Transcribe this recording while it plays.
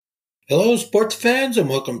Hello, sports fans, and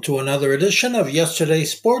welcome to another edition of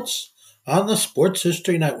Yesterday's Sports on the Sports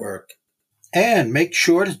History Network. And make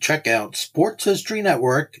sure to check out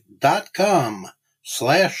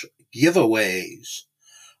sportshistorynetwork.com/giveaways.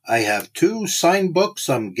 I have 2 signed books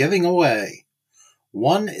I'm giving away.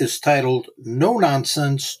 One is titled No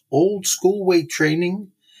Nonsense Old School Weight Training,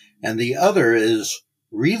 and the other is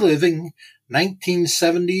Reliving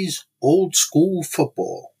 1970s Old School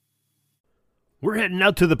Football. We're heading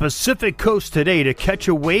out to the Pacific Coast today to catch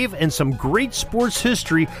a wave and some great sports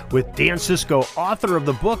history with Dan Cisco, author of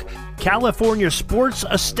the book California Sports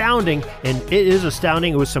Astounding. And it is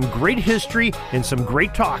astounding with some great history and some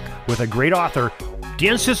great talk with a great author.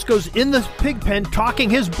 Dan Cisco's in the pig pen talking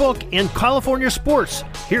his book and California sports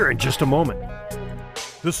here in just a moment.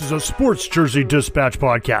 This is a Sports Jersey Dispatch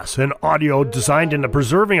podcast, an audio designed in the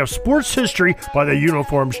preserving of sports history by the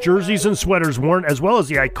uniforms, jerseys, and sweaters worn, as well as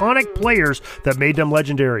the iconic players that made them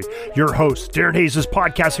legendary. Your host, Darren Hayes, is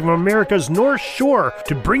podcasting from America's North Shore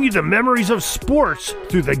to bring you the memories of sports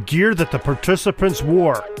through the gear that the participants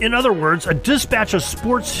wore. In other words, a dispatch of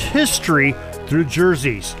sports history through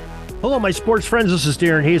jerseys. Hello, my sports friends. This is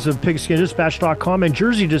Darren Hayes of PigskinDispatch.com and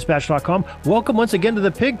JerseyDispatch.com. Welcome once again to the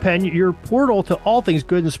Pig Pen, your portal to all things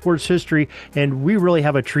good in sports history. And we really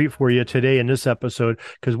have a treat for you today in this episode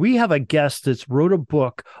because we have a guest that's wrote a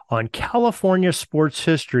book on California sports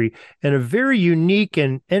history in a very unique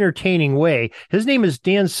and entertaining way. His name is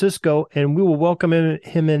Dan Cisco, and we will welcome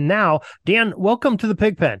him in now. Dan, welcome to the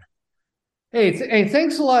Pig Pen. Hey,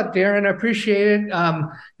 thanks a lot, Darren. I appreciate it.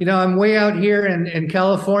 I'm way out here in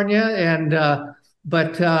California, and I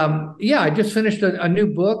just finished a new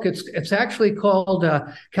book. It's actually called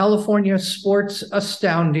California Sports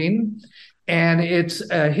Astounding, and it's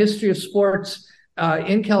a history of sports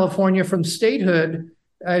in California from statehood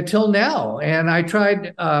till now. And I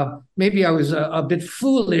tried. Maybe I was a bit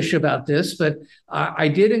foolish about this, but I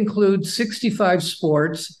did include 65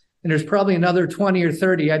 sports. And there's probably another 20 or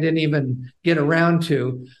 30 I didn't even get around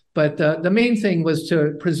to. But the main thing was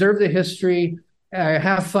to preserve the history,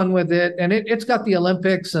 have fun with it. And it's got the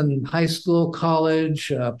Olympics and high school,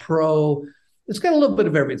 college, pro. It's got a little bit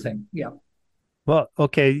of everything. Yeah. Well,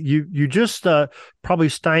 okay, you just probably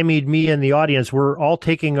stymied me and the audience. We're all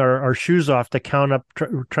taking our shoes off to count up,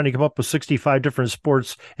 trying to come up with 65 different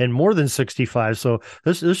sports and more than 65. So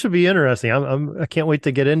this should be interesting. I can't wait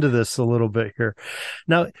to get into this a little bit here.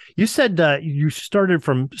 Now, you said you started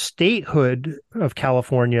from statehood of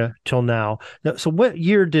California till now. So what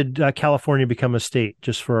year did California become a state?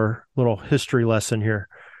 Just for a little history lesson here.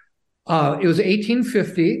 It was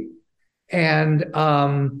 1850, and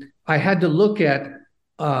I had to look at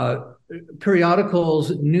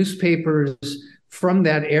periodicals, newspapers from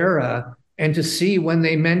that era, and to see when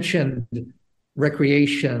they mentioned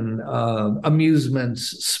recreation,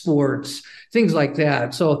 amusements, sports, things like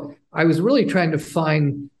that. So I was really trying to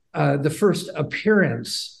find the first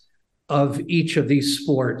appearance of each of these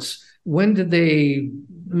sports. When did they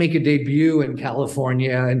make a debut in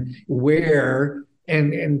California, and where?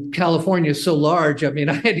 And California is so large. I mean,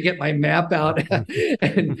 I had to get my map out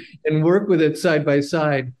and work with it side by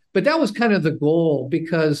side. But that was kind of the goal,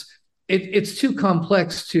 because it's too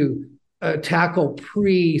complex to tackle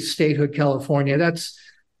pre-statehood California.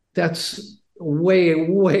 That's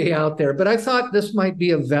way out there. But I thought this might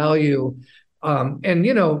be of value. I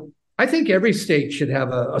think every state should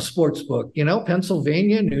have a sports book.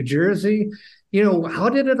 Pennsylvania, New Jersey. How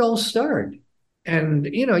did it all start? And,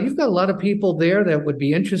 you've got a lot of people there that would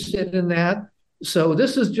be interested in that. So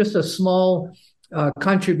this is just a small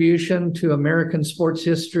contribution to American sports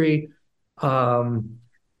history. And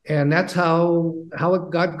that's how it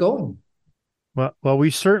got going. Well,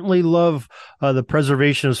 we certainly love the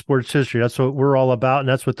preservation of sports history. That's what we're all about, and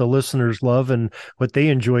that's what the listeners love and what they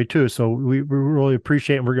enjoy too. So we really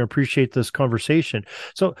appreciate it, and we're going to appreciate this conversation.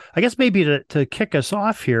 So I guess maybe to kick us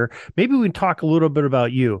off here, maybe we can talk a little bit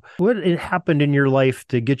about you. What happened in your life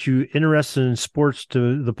to get you interested in sports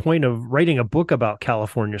to the point of writing a book about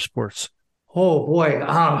California sports? Oh, boy.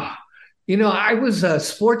 I was a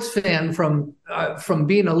sports fan from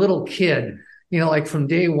being a little kid, like from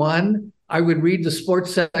day one. I would read the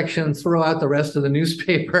sports section and throw out the rest of the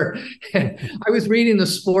newspaper. I was reading the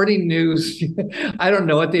sporting news, I don't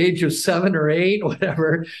know, at the age of 7 or 8,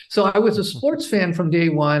 whatever. So I was a sports fan from day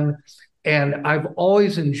one, and I've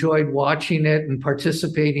always enjoyed watching it and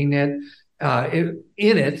participating in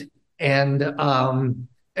it. And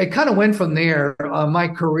it kind of went from there. My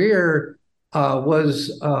career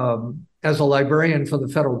was as a librarian for the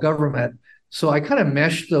federal government. So I kind of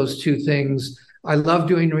meshed those two things. I love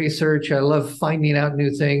doing research. I love finding out new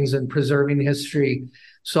things and preserving history.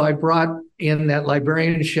 So I brought in that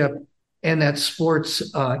librarianship and that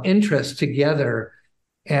sports interest together.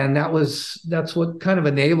 And that's what kind of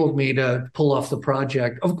enabled me to pull off the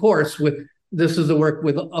project. Of course, this is the work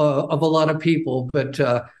of a lot of people, but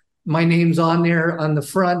my name's on there on the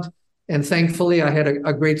front, and thankfully I had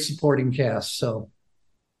a great supporting cast. So.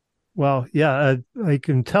 Well, yeah, I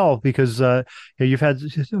can tell because you've had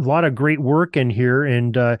a lot of great work in here,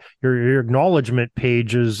 and your acknowledgement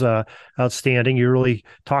page is outstanding. You really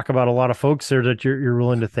talk about a lot of folks there that you're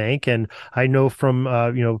willing to thank, and I know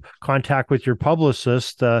from contact with your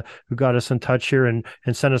publicist who got us in touch here and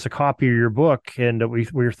sent us a copy of your book, and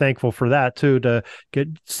we're thankful for that too, to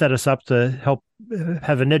set us up to help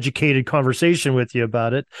have an educated conversation with you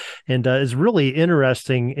about it. And it's really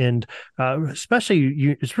interesting, and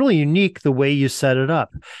especially it's really unique the way you set it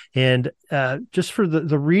up. And just for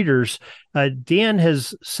the readers, Dan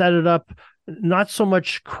has set it up not so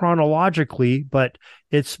much chronologically, but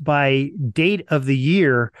it's by date of the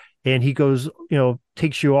year, and he goes,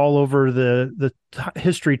 takes you all over the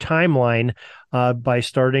history timeline by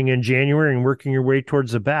starting in January and working your way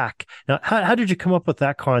towards the back. Now, how did you come up with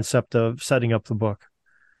that concept of setting up the book?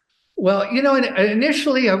 Well,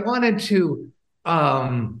 initially I wanted to,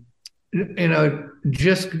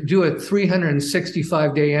 just do a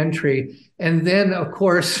 365-day entry. And then, of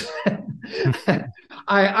course,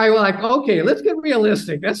 I like, okay, let's get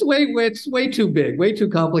realistic. It's way too big, way too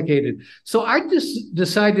complicated. So I just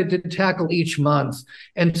decided to tackle each month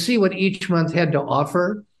and see what each month had to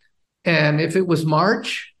offer. And if it was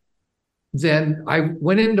March, then I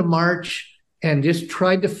went into March and just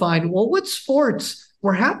tried to find, well, what sports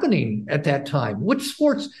were happening at that time? Which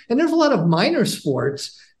sports? And there's a lot of minor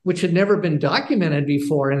sports which had never been documented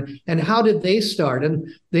before. And how did they start? And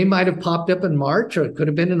they might have popped up in March, or it could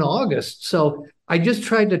have been in August. So I just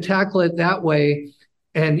tried to tackle it that way.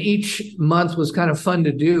 And each month was kind of fun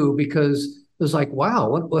to do because it was like, wow,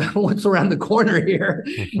 what's around the corner here?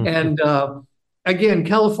 And again,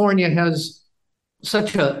 California has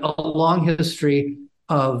such a long history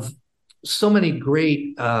of so many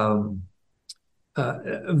great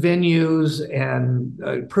venues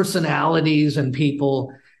and personalities and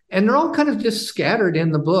people, and they're all kind of just scattered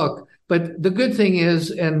in the book. But the good thing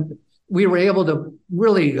is, and we were able to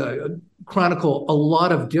really chronicle a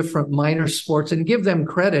lot of different minor sports and give them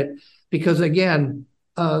credit, because again,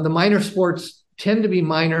 the minor sports tend to be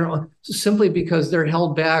minor simply because they're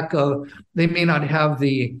held back. They may not have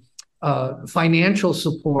the financial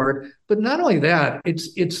support, but not only that,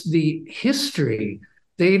 it's the history.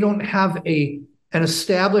 They don't have an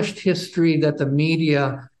established history that the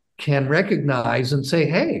media can recognize and say,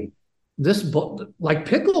 hey, like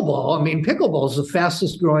pickleball. I mean, pickleball is the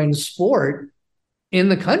fastest growing sport in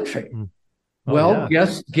the country.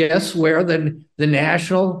 Guess where the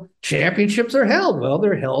national championships are held? Well,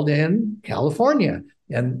 they're held in California.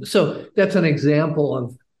 And so that's an example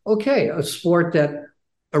of, okay, a sport that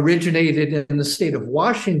originated in the state of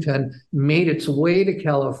Washington, made its way to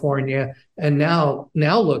California, and now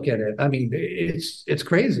look at it. I mean, it's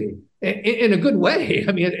crazy in a good way.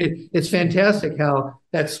 I mean, it's fantastic how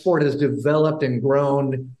that sport has developed and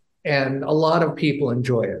grown, and a lot of people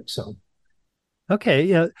enjoy it. So. Okay.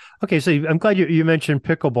 Yeah. Okay. So I'm glad you mentioned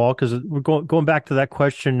pickleball, because we're going back to that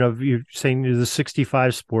question of you saying the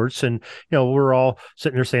 65 sports, and we're all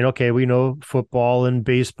sitting there saying, okay, we know football and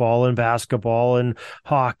baseball and basketball and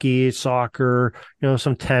hockey, soccer,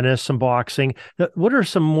 some tennis, some boxing. What are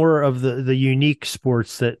some more of the unique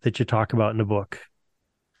sports that you talk about in the book?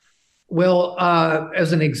 Well,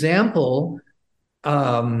 as an example,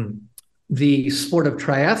 the sport of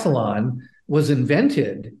triathlon was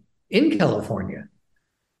invented in California.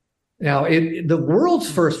 Now, the world's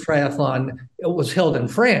first triathlon was held in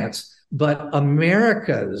France, but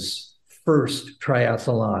America's first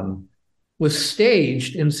triathlon was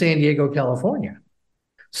staged in San Diego, California.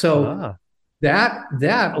 So that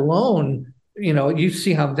alone, you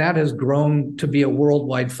see how that has grown to be a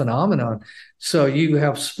worldwide phenomenon. So you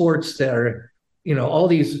have sports that are, all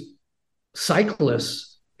these cyclists,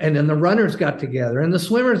 and then the runners got together and the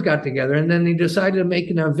swimmers got together, and then they decided to make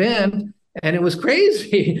an event, and it was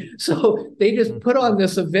crazy. So they just put on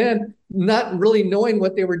this event, not really knowing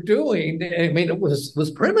what they were doing. I mean, it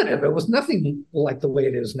was primitive. It was nothing like the way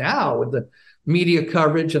it is now, with the media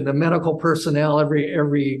coverage and the medical personnel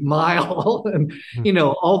every mile, and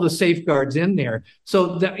all the safeguards in there.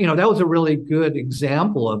 So that that was a really good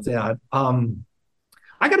example of that.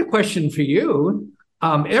 I got a question for you.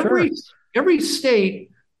 Every state,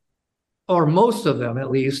 or most of them at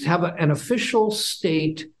least, have an official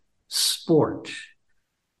state sport.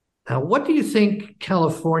 Now, what do you think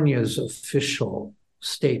California's official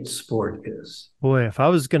state sport is. Boy, if I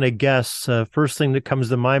was going to guess, first thing that comes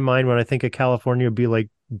to my mind when I think of California would be like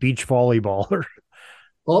beach volleyball.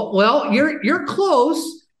 Well, you're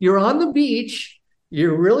close. You're on the beach.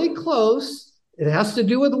 You're really close. It has to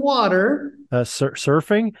do with water.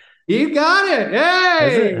 Surfing. You got it.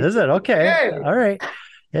 Hey, Is it? Okay. hey. All right.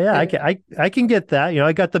 Yeah, I can get that. You know,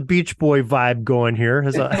 I got the Beach Boy vibe going here.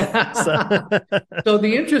 So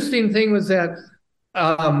the interesting thing was that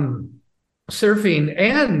surfing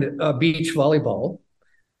and beach volleyball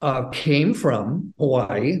came from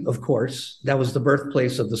Hawaii, of course. That was the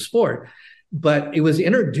birthplace of the sport. But it was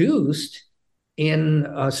introduced in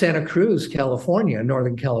Santa Cruz, California,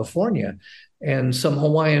 Northern California. And some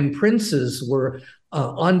Hawaiian princes were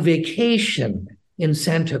on vacation in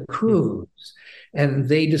Santa Cruz. And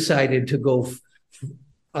they decided to go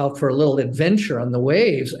out for a little adventure on the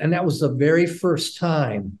waves. And that was the very first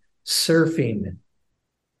time surfing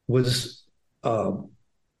was,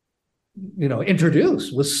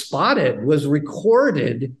 introduced, was spotted, was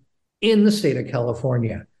recorded in the state of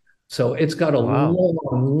California. So it's got a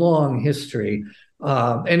long history.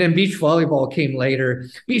 And then beach volleyball came later.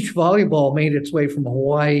 Beach volleyball made its way from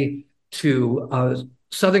Hawaii to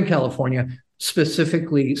Southern California,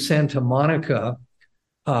 specifically Santa Monica,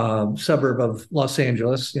 suburb of Los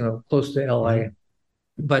Angeles, close to LA.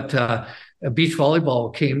 But beach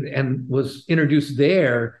volleyball came and was introduced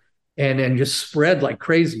there and then just spread like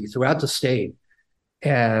crazy throughout the state.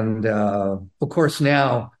 And of course,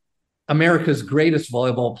 now America's greatest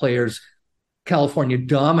volleyball players, California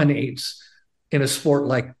dominates in a sport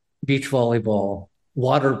like beach volleyball,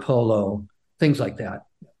 water polo, things like that.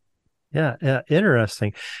 Yeah,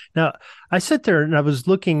 interesting. Now, I sat there and I was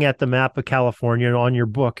looking at the map of California on your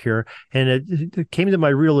book here, and it came to my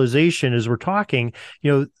realization as we're talking,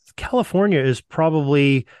 California is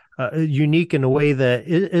probably unique in a way that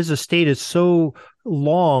it is a state is so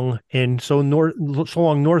long and so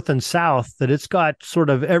long north and south that it's got sort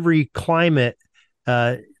of every climate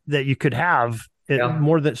that you could have.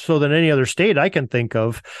 More than any other state I can think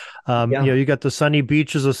of. You got the sunny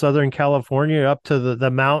beaches of Southern California up to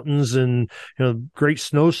the mountains and great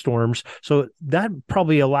snowstorms. So that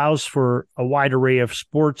probably allows for a wide array of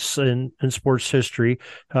sports and sports history.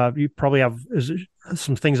 You probably have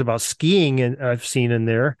some things about skiing, and I've seen in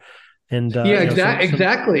there. And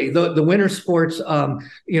exactly. The winter sports.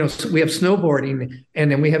 We have snowboarding,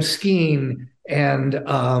 and then we have skiing. And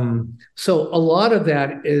so a lot of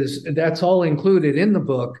that's all included in the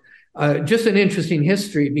book. Just an interesting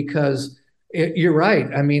history because you're right.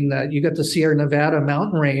 I mean, you got the Sierra Nevada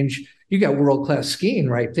mountain range. You got world-class skiing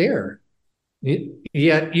right there.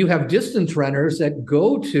 Yet you have distance runners that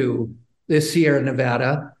go to the Sierra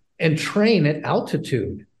Nevada and train at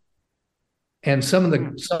altitude. And some of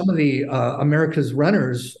the America's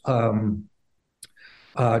runners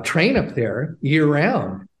train up there year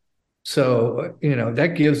round. So,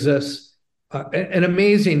 that gives us an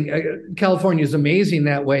amazing, California is amazing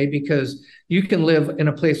that way because you can live in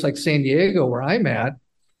a place like San Diego where I'm at,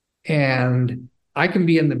 and I can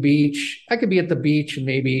be in the beach. I could be at the beach in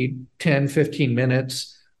maybe 10, 15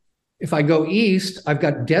 minutes. If I go east, I've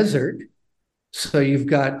got desert. So you've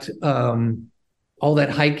got all that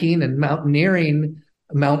hiking and mountaineering,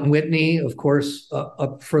 Mount Whitney, of course,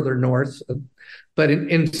 up further north. But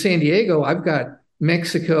in San Diego, I've got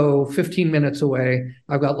Mexico, 15 minutes away.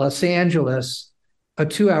 I've got Los Angeles,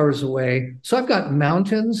 2 hours away. So I've got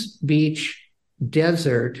mountains, beach,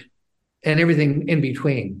 desert, and everything in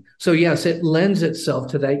between. So yes, it lends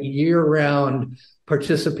itself to that year-round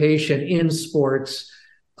participation in sports.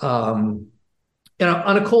 On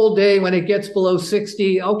a cold day when it gets below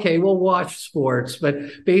 60, okay, we'll watch sports. But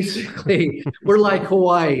basically, we're like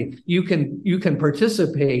Hawaii. You can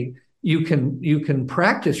participate. You can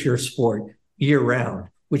practice your sport year round,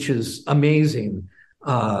 which is amazing.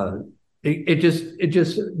 It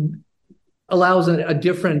just allows a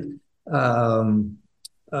different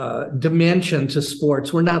dimension to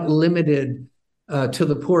sports. We're not limited to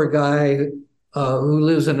the poor guy who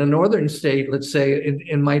lives in a northern state, let's say,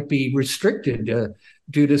 and might be restricted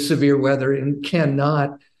due to severe weather and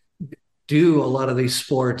cannot do a lot of these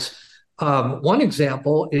sports. One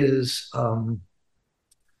example is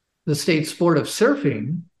the state sport of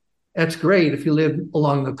surfing. That's great if you live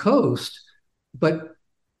along the coast, but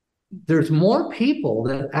there's more people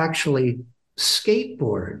that actually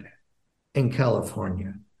skateboard in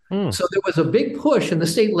California. So there was a big push in the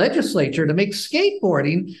state legislature to make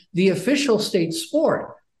skateboarding the official state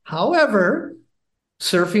sport. However,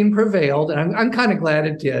 Surfing prevailed, and I'm kind of glad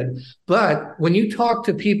it did. But when you talk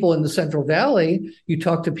to people in the Central Valley, you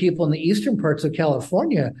talk to people in the eastern parts of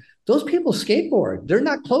California, those people skateboard. They're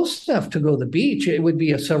not close enough to go to the beach. It would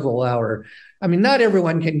be a several hour. I mean, not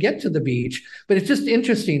everyone can get to the beach, but it's just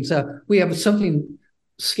interesting. So we have something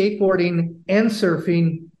skateboarding and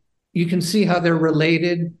surfing. You can see how they're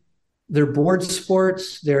related. They're board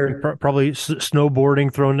sports. They're probably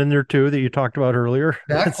snowboarding thrown in there too that you talked about earlier.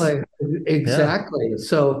 Exactly. Yeah.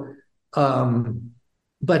 So,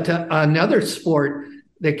 but another sport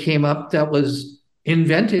that came up that was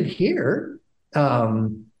invented here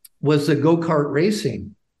was the go-kart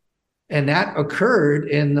racing. And that occurred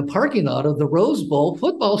in the parking lot of the Rose Bowl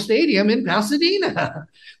football stadium in Pasadena.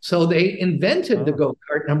 So they invented the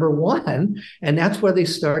go-kart, number one, and that's where they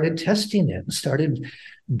started testing it and started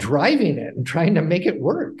driving it and trying to make it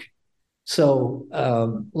work. So a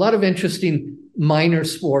lot of interesting minor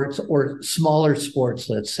sports or smaller sports,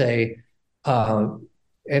 let's say. And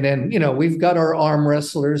then, we've got our arm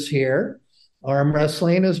wrestlers here. Arm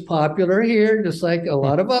wrestling is popular here, just like a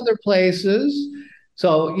lot of other places.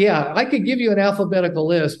 So, yeah, I could give you an alphabetical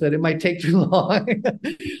list, but it might take too long.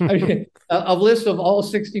 I mean, a list of all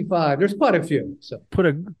 65. There's quite a few. So put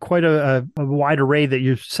quite a wide array that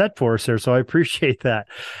you've set for us there. So I appreciate that.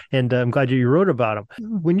 And I'm glad you wrote about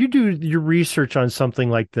them. When you do your research on something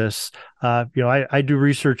like this, I do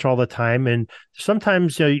research all the time. And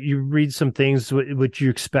sometimes you read some things which you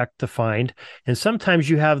expect to find. And sometimes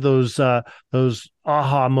you have those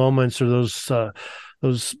aha moments or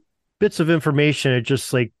those bits of information. It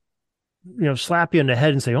just slap you in the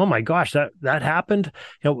head and say, oh my gosh, that happened.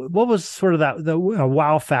 What was sort of the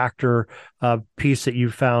wow factor piece that you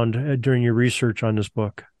found during your research on this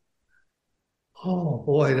book? Oh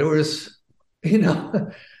boy, there was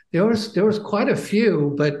quite a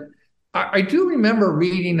few, but I do remember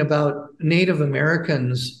reading about Native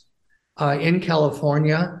Americans in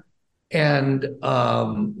California and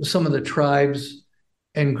some of the tribes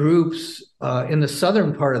and groups in the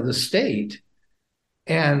southern part of the state.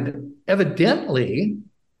 And evidently,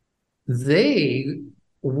 they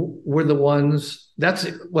were the ones, let's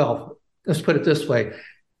put it this way.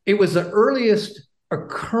 It was the earliest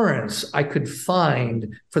occurrence I could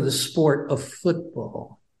find for the sport of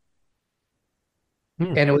football.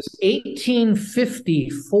 And it was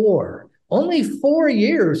 1854, only 4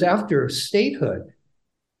 years after statehood.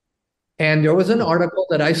 And there was an article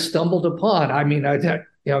that I stumbled upon. I mean, I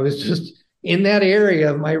was just in that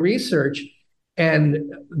area of my research,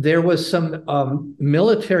 and there was some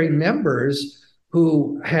military members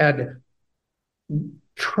who had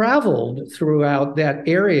traveled throughout that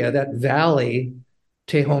area, that valley,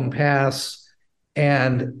 Tejon Pass,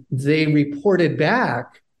 and they reported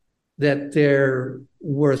back that there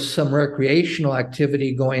was some recreational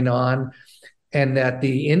activity going on, and that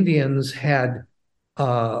the Indians had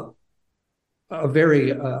a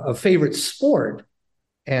favorite sport,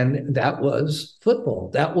 and that was football.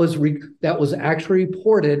 That was actually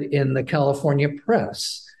reported in the California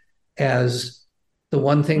press as the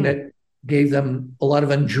one thing that gave them a lot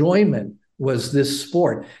of enjoyment was this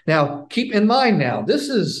sport. Now, keep in mind this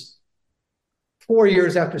is 4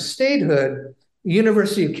 years after statehood.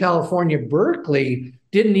 University of California, Berkeley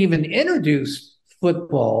didn't even introduce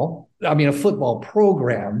football. I mean, a football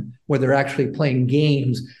program where they're actually playing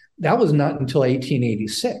games. That was not until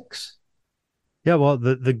 1886. Yeah, well,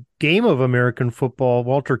 the game of American football,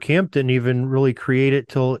 Walter Camp didn't even really create it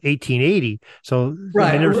till 1880. So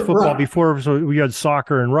right, there was football before, so we had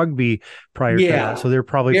soccer and rugby prior to that. So they're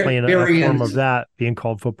probably playing a form of that being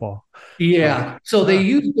called football. Yeah, so they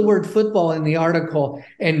used the word football in the article,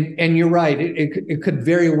 and you're right. It could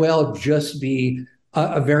very well just be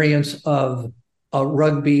a variance of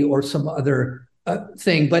rugby or some other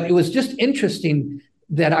thing. But it was just interesting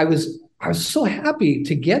that I was so happy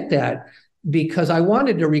to get that, because I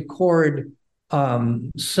wanted to record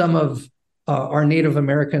some of our Native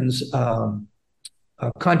Americans'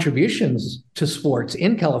 contributions to sports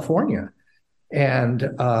in California. And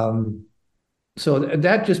so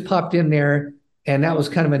that just popped in there, and that was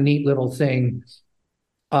kind of a neat little thing.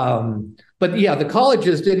 But yeah, the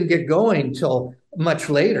colleges didn't get going till much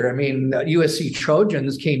later. I mean, USC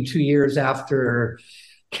Trojans came 2 years after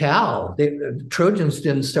Cal. Trojans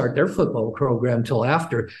didn't start their football program till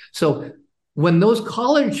after. So when those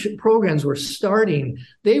college programs were starting,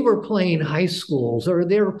 they were playing high schools or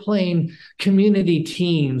they were playing community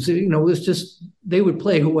teams. It was just, they would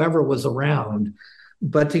play whoever was around.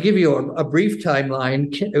 But to give you a brief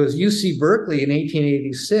timeline, it was UC Berkeley in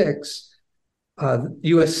 1886,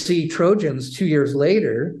 USC Trojans 2 years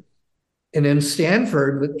later, and then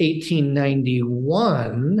Stanford with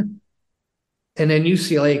 1891, And then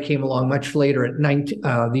UCLA came along much later at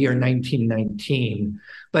the year 1919.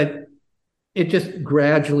 But it just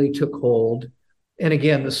gradually took hold. And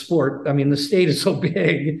again, the sport, I mean, the state is so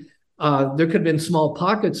big, there could have been small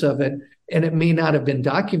pockets of it, and it may not have been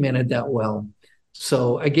documented that well.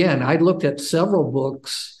 So again, I looked at several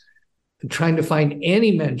books trying to find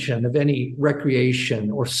any mention of any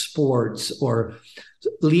recreation or sports or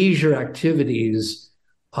leisure activities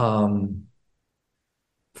from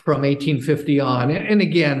 1850 on. And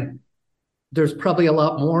again, there's probably a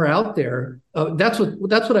lot more out there. That's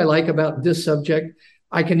what I like about this subject.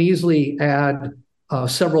 I can easily add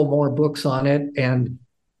several more books on it and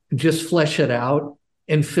just flesh it out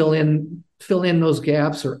and fill in those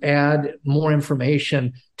gaps or add more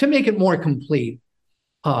information to make it more complete.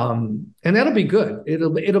 And that'll be good.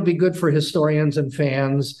 It'll be good for historians and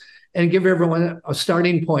fans and give everyone a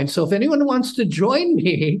starting point. So if anyone wants to join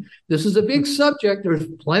me, this is a big subject. There's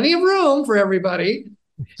plenty of room for everybody.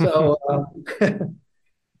 So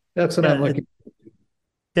that's what I'm looking for.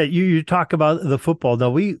 Yeah, you talk about the football.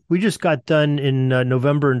 Now, we just got done in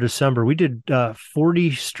November and December. We did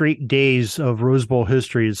 40 straight days of Rose Bowl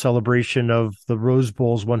history in celebration of the Rose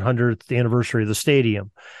Bowl's 100th anniversary of the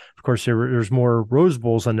stadium. Of course, there's more Rose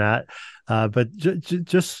Bowls than that, but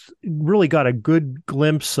just really got a good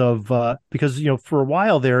glimpse of because for a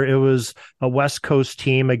while there it was a West Coast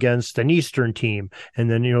team against an Eastern team, and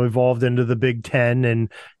then evolved into the Big Ten, and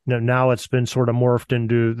now it's been sort of morphed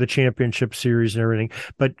into the championship series and everything.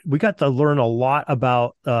 But we got to learn a lot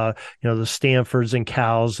about the Stanfords and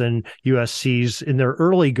Cals and USCs in their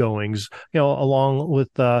early goings, along with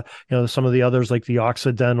some of the others like the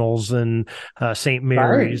Occidentals and St.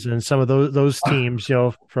 Mary's and some of those teams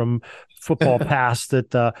from football past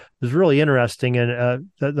that was really interesting, and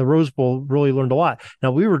the Rose Bowl really learned a lot.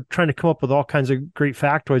 Now, we were trying to come up with all kinds of great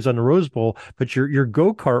factoids on the Rose Bowl, but your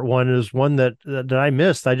go-kart one is one that I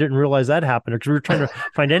missed. I didn't realize that happened because we were trying to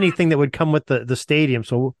find anything that would come with the stadium.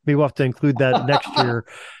 So maybe we'll have to include that next year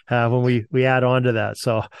when we add on to that.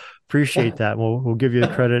 So appreciate that. We'll give you the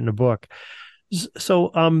credit in the book.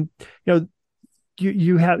 So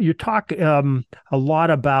you talk a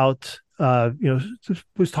lot about.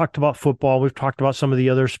 We've talked about football. We've talked about some of the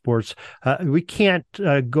other sports. We can't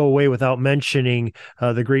go away without mentioning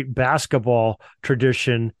the great basketball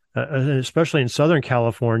tradition, especially in Southern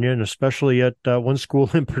California, and especially at one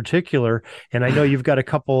school in particular. And I know you've got a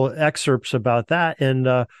couple excerpts about that and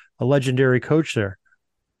a legendary coach there.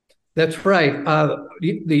 That's right.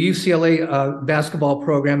 The UCLA basketball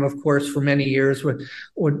program, of course, for many years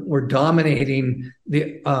were dominating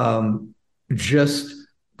the just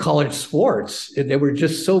college sports. They were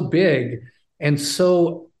just so big and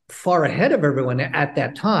so far ahead of everyone at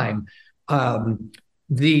that time.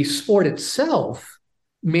 The sport itself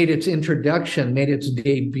made its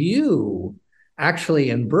debut actually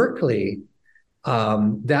in Berkeley.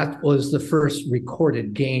 That was the first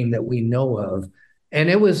recorded game that we know of, and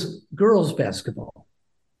it was girls basketball.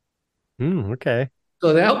 Okay.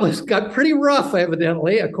 So that got pretty rough,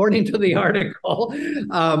 evidently, according to the article.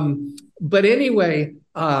 But anyway,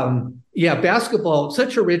 basketball,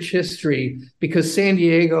 such a rich history because San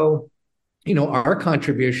Diego, our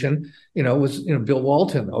contribution, was, Bill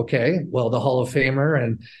Walton. Okay. Well, the Hall of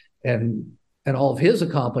Famer and all of his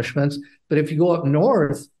accomplishments. But if you go up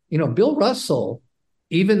north, Bill Russell,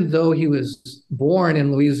 even though he was born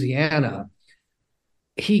in Louisiana,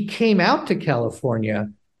 he came out to California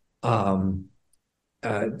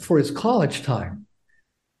for his college time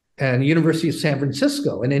and University of San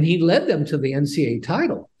Francisco. And then he led them to the NCAA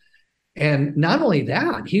title. And not only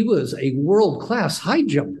that, he was a world-class high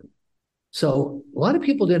jumper. So a lot of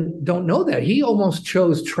people don't know that. He almost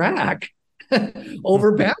chose track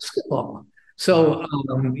over basketball. So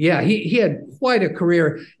he had quite a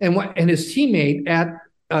career. And his teammate at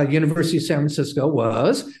University of San Francisco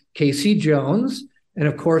was Casey Jones. And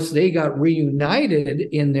of course, they got reunited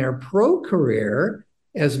in their pro career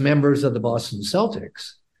as members of the Boston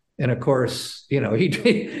Celtics. And of course, he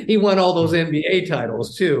won all those NBA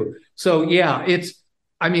titles too. So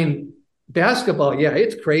basketball,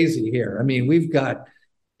 it's crazy here. We've got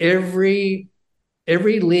every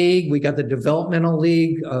league. We got the developmental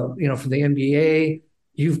league, for the NBA.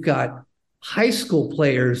 You've got high school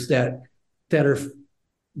players that are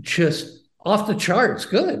just off the charts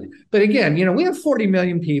good. But again, we have 40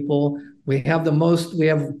 million people. We have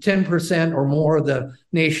 10% or more of the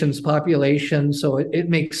nation's population. So it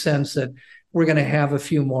makes sense that we're going to have a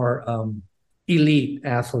few more elite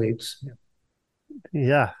athletes.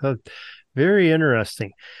 Yeah, very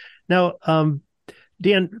interesting. Now,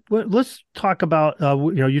 Dan, let's talk about,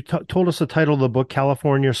 you told us the title of the book,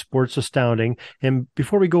 California Sports Astounding. And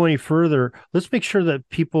before we go any further, let's make sure that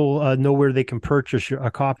people know where they can purchase a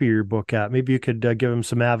copy of your book at. Maybe you could give them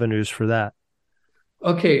some avenues for that.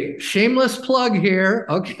 Okay, shameless plug here.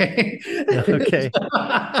 Okay. Okay.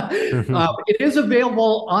 It is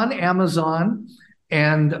available on Amazon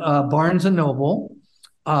and Barnes and Noble.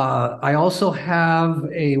 I also have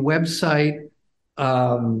a website,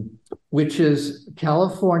 which is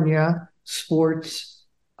California Sports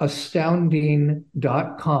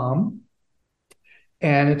Astounding.com.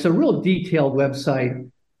 And it's a real detailed website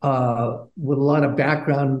with a lot of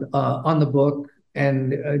background on the book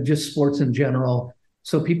and just sports in general.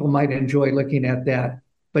 So people might enjoy looking at that.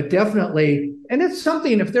 But definitely, and it's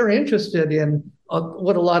something if they're interested in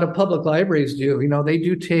what a lot of public libraries do, they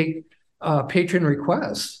do take patron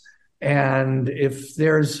requests. And if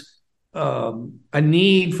there's a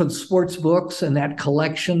need for the sports books and that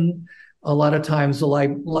collection, a lot of times the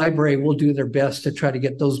library will do their best to try to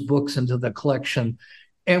get those books into the collection.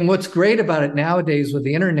 And what's great about it nowadays with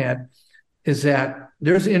the internet is that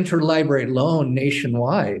there's interlibrary loan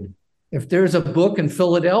nationwide. If there's a book in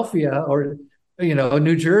Philadelphia or,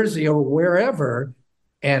 New Jersey or wherever,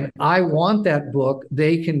 and I want that book,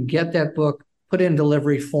 they can get that book, put in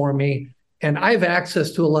delivery for me. And I have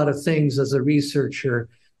access to a lot of things as a researcher,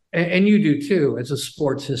 and you do too, as a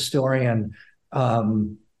sports historian,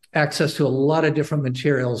 access to a lot of different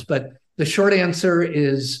materials. But the short answer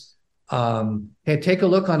is, hey, take a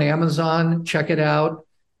look on Amazon, check it out,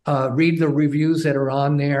 read the reviews that are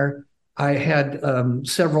on there. I had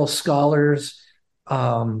several scholars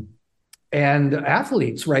and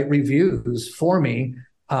athletes write reviews for me.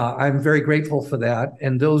 I'm very grateful for that.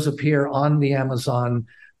 And those appear on the Amazon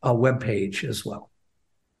webpage as well.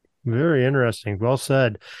 Very interesting. Well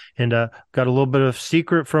said. And got a little bit of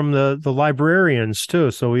secret from the librarians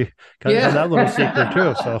too. So we got that little secret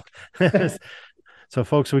too. So so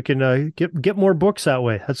folks, we can get more books that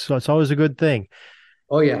way. That's always a good thing.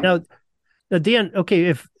 Oh yeah. Now, Dan, okay,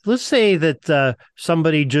 if let's say that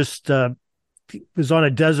somebody just was on a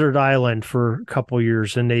desert island for a couple of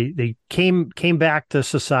years and they came back to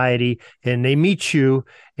society and they meet you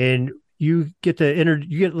and you get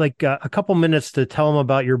like a couple minutes to tell them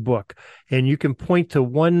about your book, and you can point to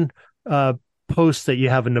one post that you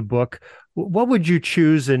have in the book. What would you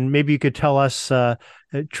choose? And maybe you could tell us,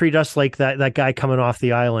 treat us like that guy coming off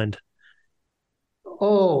the island.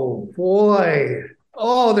 Oh boy.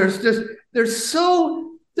 Oh, there's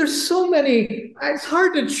so many. It's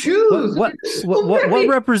hard to choose. What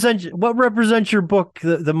represents your book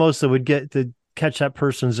the most that would get to catch that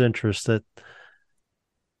person's interest?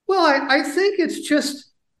 Well, I think it's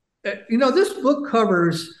just, this book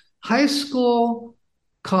covers high school,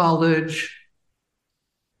 college,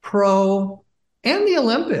 pro, and the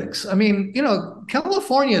Olympics. I mean,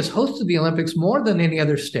 California has hosted the Olympics more than any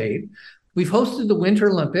other state. We've hosted the Winter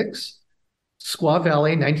Olympics, Squaw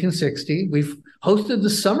Valley, 1960. We've hosted the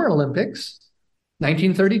Summer Olympics,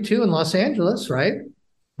 1932 in Los Angeles, right?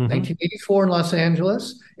 Mm-hmm. 1984 in Los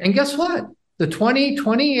Angeles. And guess what? The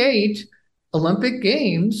 2028 Olympic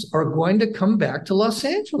Games are going to come back to Los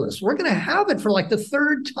Angeles. We're going to have it for like the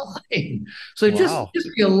third time. So wow. just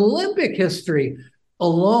the Olympic history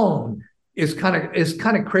alone is kind of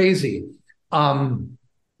crazy.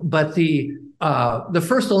 But the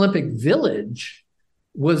first Olympic Village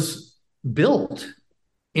was built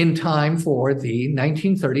in time for the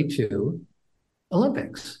 1932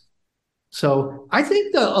 Olympics. So I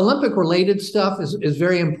think the Olympic related stuff is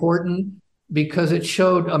very important because it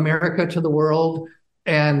showed America to the world.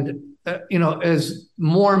 And, as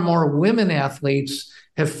more and more women athletes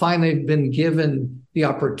have finally been given the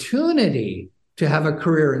opportunity to have a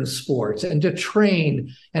career in sports and to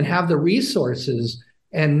train and have the resources.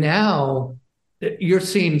 And now you're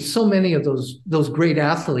seeing so many of those great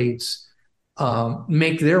athletes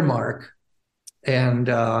make their mark. And,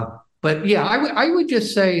 but yeah, I would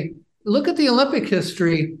just say, look at the Olympic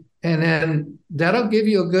history, and then that'll give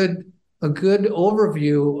you a good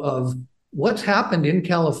overview of what's happened in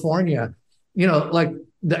California. Like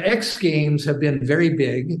the X Games have been very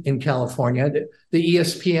big in California. The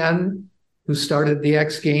ESPN, who started the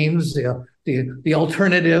X Games, the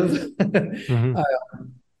alternative, mm-hmm.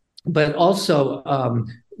 But also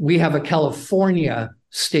we have a California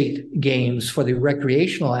State Games for the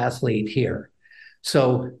recreational athlete here.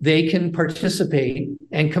 So they can participate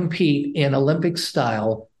and compete in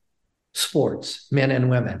Olympic-style sports, men and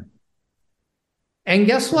women. And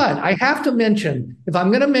guess what? I have to mention, if I'm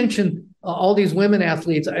going to mention all these women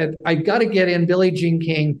athletes, I got to get in Billie Jean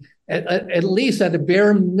King, at least at a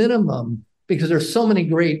bare minimum, because there's so many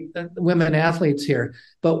great women athletes here.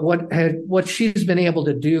 But what she's been able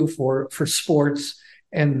to do for sports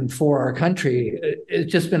and for our country,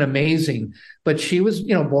 it's just been amazing. But she was,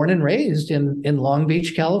 born and raised in Long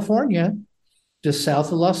Beach, California, just south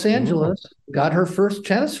of Los Angeles. Got her first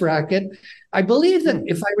tennis racket. I believe that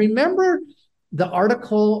if I remember the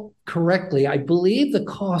article correctly, I believe the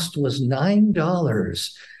cost was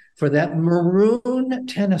 $9 for that maroon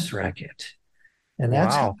tennis racket. And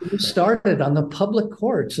that's how we started on the public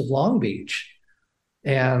courts of Long Beach.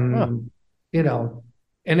 And, and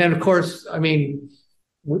then, of course, I mean,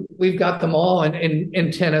 we've got them all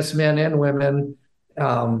in tennis, men and women.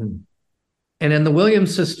 And in the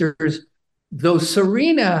Williams sisters, though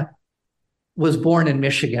Serena was born in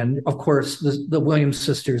Michigan, of course, the Williams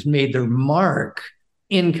sisters made their mark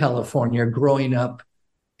in California, growing up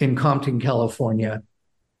in Compton, California,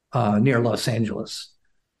 near Los Angeles.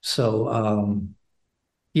 So,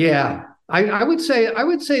 I would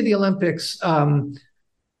say the Olympics.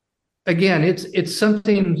 Again, it's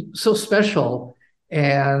something so special,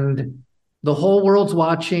 and the whole world's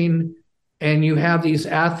watching. And you have these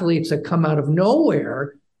athletes that come out of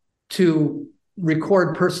nowhere to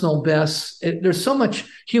record personal bests. There's so much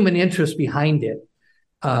human interest behind it.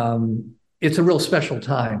 It's a real special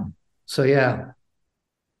time. So yeah,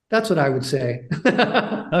 that's what I would say.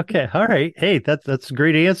 Okay. All right. Hey, that's a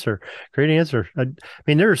great answer. Great answer. I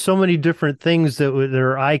mean, there are so many different things that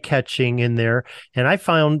are eye-catching in there. And I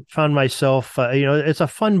found myself, it's a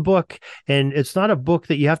fun book, and it's not a book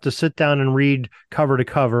that you have to sit down and read cover to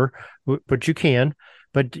cover, but you can.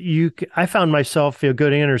 But I found myself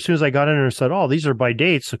going in, or as soon as I got in there and said, "Oh, these are by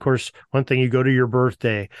dates." Of course, one thing, you go to your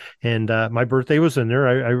birthday, and my birthday was in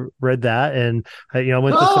there. I read that, and I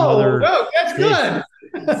went to some other. Oh, that's good.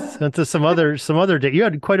 Went to some other date. You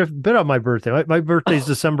had quite a bit on my birthday. My birthday's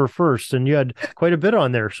December 1st, and you had quite a bit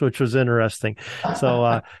on there, which was interesting.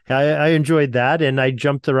 So I enjoyed that, and I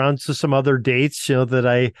jumped around to some other dates,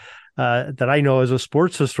 that I know as a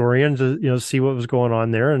sports historian, to see what was going on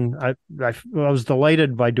there, and I was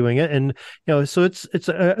delighted by doing it, and so it's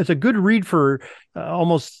a good read for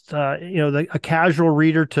almost a casual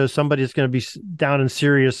reader to somebody that's going to be down and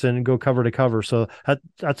serious and go cover to cover. So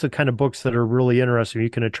that's the kind of books that are really interesting. You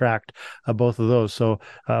can attract both of those. So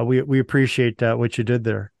we appreciate what you did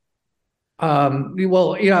there.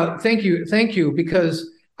 Well, thank you, because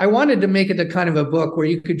I wanted to make it the kind of a book where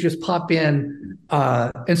you could just pop in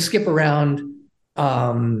and skip around,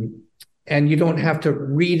 and you don't have to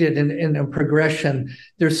read it in a progression.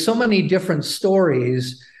 There's so many different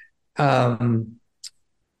stories. I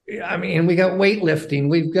mean, we got weightlifting,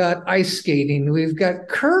 we've got ice skating, we've got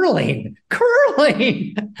curling.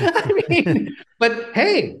 I mean, but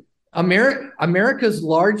hey, America's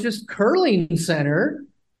largest curling center,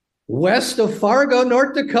 west of Fargo,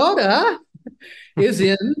 North Dakota, is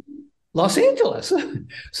in Los Angeles.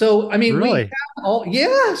 So, I mean, really?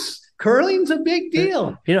 Yes, curling's a big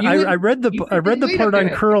deal. I read the part on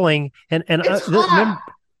curling, and it's hot.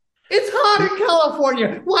 It's hot in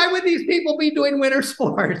California. Why would these people be doing winter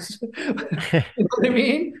sports? You know what I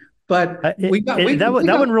mean? But that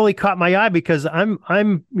one really caught my eye, because I'm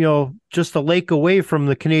just a lake away from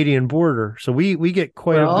the Canadian border, so we get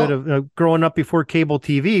quite a bit of growing up before cable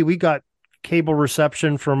TV. We got cable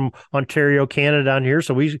reception from Ontario, Canada down here,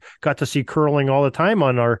 so we got to see curling all the time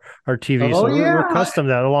on our TV. So we're accustomed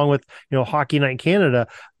to that, along with Hockey Night in Canada.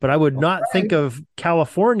 But I would not think of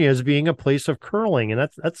California as being a place of curling, and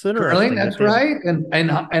that's interesting. Curling, that's right,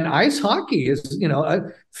 and ice hockey is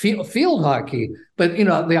field hockey, but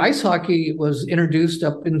the ice hockey was introduced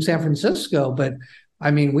up in San Francisco. But I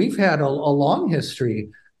mean, we've had a long history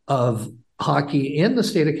of hockey in the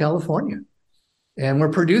state of California. And we're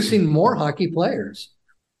producing more hockey players.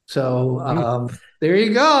 So there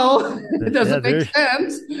you go. It doesn't make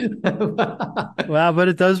sense. Well, but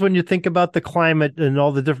it does when you think about the climate and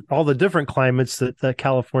all the different climates that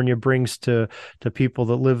California brings to people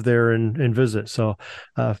that live there and visit. So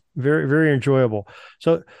very, very enjoyable.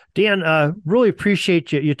 So Dan, really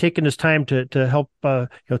appreciate you taking this time to help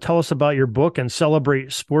tell us about your book and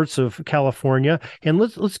celebrate sports of California. And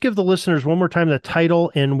let's give the listeners one more time the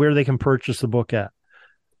title and where they can purchase the book at.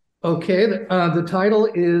 Okay, the title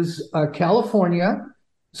is California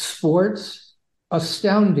Sports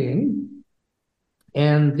Astounding,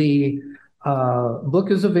 and the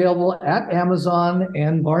book is available at Amazon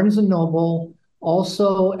and Barnes & Noble,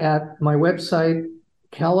 also at my website,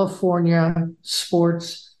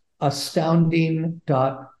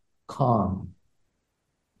 californiasportsastounding.com.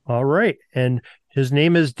 All right, and his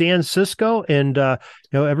name is Dan Cisco, and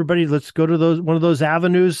everybody, let's go to one of those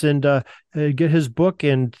avenues and get his book.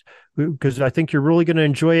 And because I think you're really going to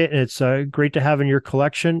enjoy it. And it's great to have in your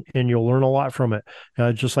collection, and you'll learn a lot from it,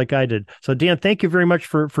 just like I did. So, Dan, thank you very much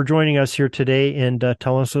for joining us here today and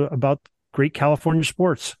telling us about great California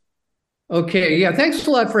sports. Okay. Yeah. Thanks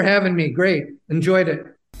a lot for having me. Great. Enjoyed it.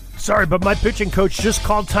 Sorry, but my pitching coach just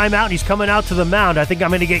called timeout, and he's coming out to the mound. I think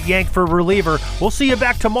I'm going to get yanked for reliever. We'll see you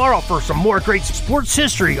back tomorrow for some more great sports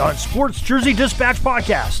history on Sports Jersey Dispatch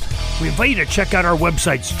Podcast. We invite you to check out our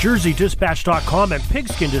websites, jerseydispatch.com and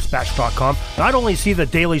pigskindispatch.com. Not only see the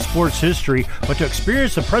daily sports history, but to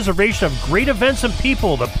experience the preservation of great events and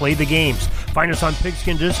people that play the games. Find us on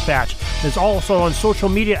Pigskin Dispatch. It's also on social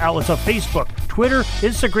media outlets of Facebook, Twitter,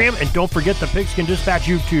 Instagram, and don't forget the Pigskin Dispatch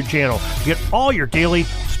YouTube channel to get all your daily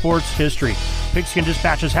sports history. Pigskin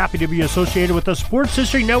Dispatch is happy to be associated with the Sports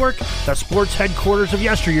History Network, the sports headquarters of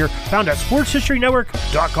yesteryear, found at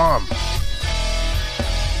sportshistorynetwork.com.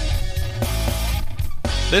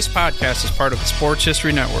 This podcast is part of the Sports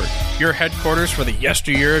History Network, your headquarters for the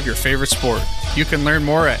yesteryear of your favorite sport. You can learn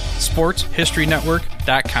more at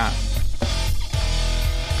sportshistorynetwork.com.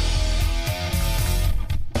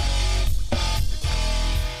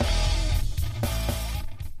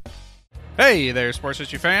 Hey there, sports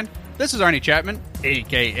history fan. This is Arnie Chapman,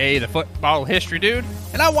 a.k.a. the Football History Dude,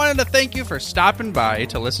 and I wanted to thank you for stopping by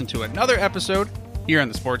to listen to another episode here on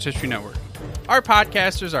the Sports History Network. Our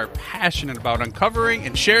podcasters are passionate about uncovering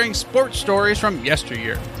and sharing sports stories from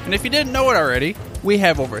yesteryear. And if you didn't know it already, we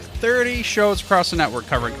have over 30 shows across the network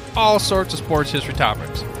covering all sorts of sports history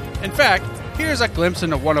topics. In fact, here's a glimpse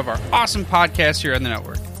into one of our awesome podcasts here on the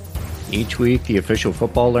network. Each week, the official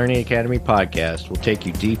Football Learning Academy podcast will take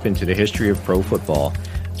you deep into the history of pro football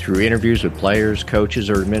through interviews with players, coaches,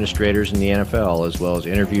 or administrators in the NFL, as well as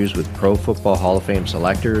interviews with Pro Football Hall of Fame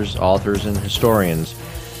selectors, authors, and historians.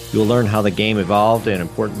 You'll learn how the game evolved and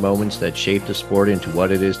important moments that shaped the sport into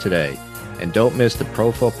what it is today. And don't miss the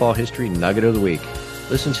Pro Football History Nugget of the Week.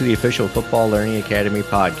 Listen to the official Football Learning Academy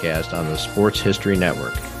podcast on the Sports History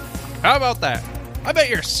Network. How about that? I bet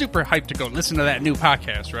you're super hyped to go listen to that new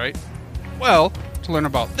podcast, right? Well, to learn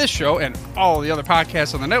about this show and all the other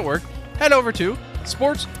podcasts on the network, head over to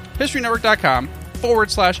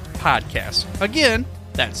sportshistorynetwork.com/podcast. Again,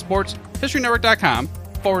 that's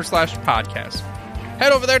sportshistorynetwork.com/podcast.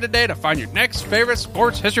 Head over there today to find your next favorite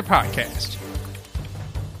sports history podcast.